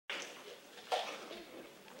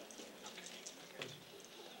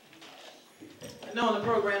I know on the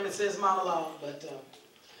program it says monologue, but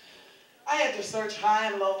I had to search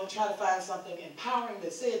high and low and try to find something empowering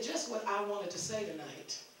that said just what I wanted to say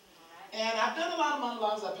tonight. And I've done a lot of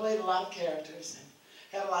monologues. I played a lot of characters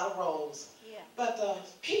and had a lot of roles. Yeah. But the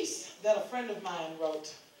piece that a friend of mine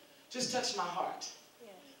wrote just touched my heart.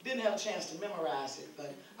 Yeah. Didn't have a chance to memorize it,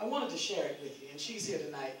 but I wanted to share it with you. And she's here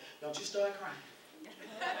tonight. Don't you start crying.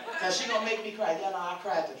 Because she's going to make me cry. Yeah, no, I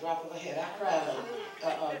cried at the drop of a hat. I cried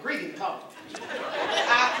a greeting card.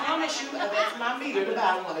 I promise you, that's my meter to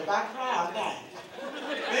buy one. If I cry, I'm dying.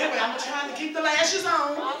 But anyway, I'm trying to keep the lashes on.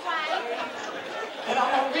 All right. And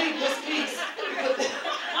I'm going to read this piece. Help me,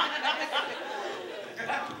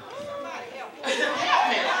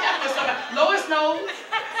 somebody. Lois knows.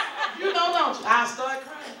 You know, don't you? I start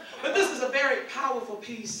crying. But this is a very powerful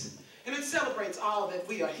piece, and it celebrates all that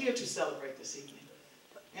we are here to celebrate this evening.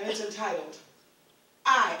 And it's entitled,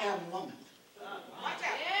 I Am Woman.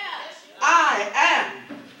 I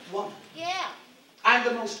am woman. Yeah. I'm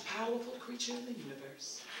the most powerful creature in the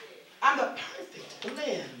universe. I'm the perfect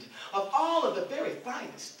blend of all of the very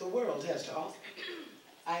finest the world has to offer.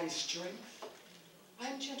 I am strength. I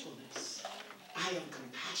am gentleness. I am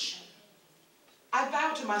compassion. I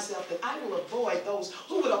vow to myself that I will avoid those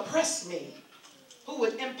who would oppress me, who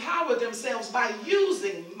would empower themselves by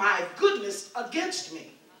using my goodness against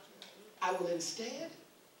me. I will instead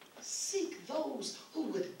seek those who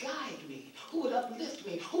would guide me, who would uplift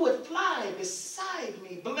me, who would fly beside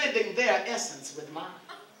me, blending their essence with mine,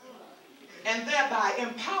 and thereby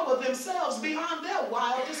empower themselves beyond their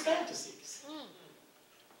wildest fantasies.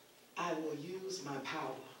 I will use my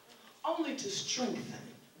power only to strengthen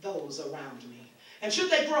those around me. And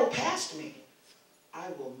should they grow past me, I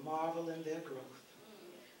will marvel in their growth.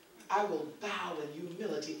 I will bow in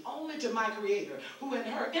humility only to my Creator, who in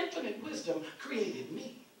her infinite wisdom created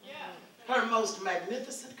me, her most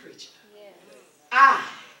magnificent creature. I,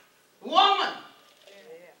 woman,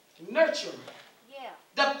 nurturer,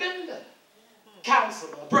 defender,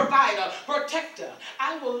 counselor, provider, protector.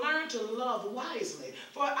 I will learn to love wisely,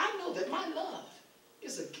 for I know that my love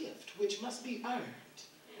is a gift which must be earned,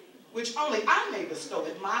 which only I may bestow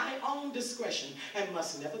at my own discretion and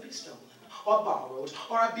must never be stolen, or borrowed,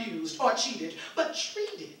 or abused, or cheated, but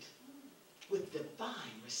treated with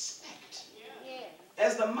divine respect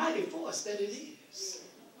as the mighty force that it is.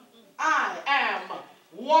 I am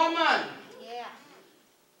woman.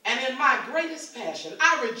 And in my greatest passion,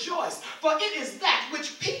 I rejoice, for it is that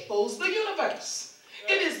which peoples the universe.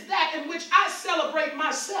 It is that in which I celebrate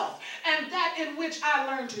myself, and that in which I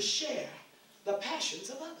learn to share the passions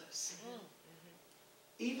of others.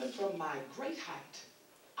 Even from my great height,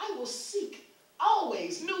 I will seek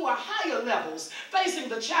always new or higher levels, facing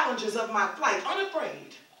the challenges of my flight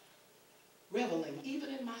unafraid, reveling even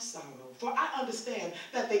in my sorrow, for I understand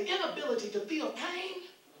that the inability to feel pain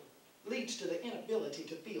leads to the inability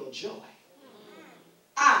to feel joy.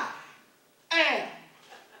 I am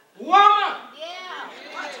woman.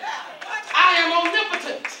 I am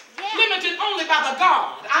omnipotent, limited only by the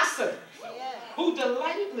God I serve, who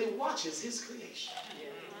delightedly watches his creation.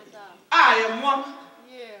 I am woman.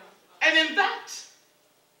 And in that,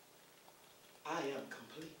 I am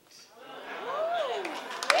complete.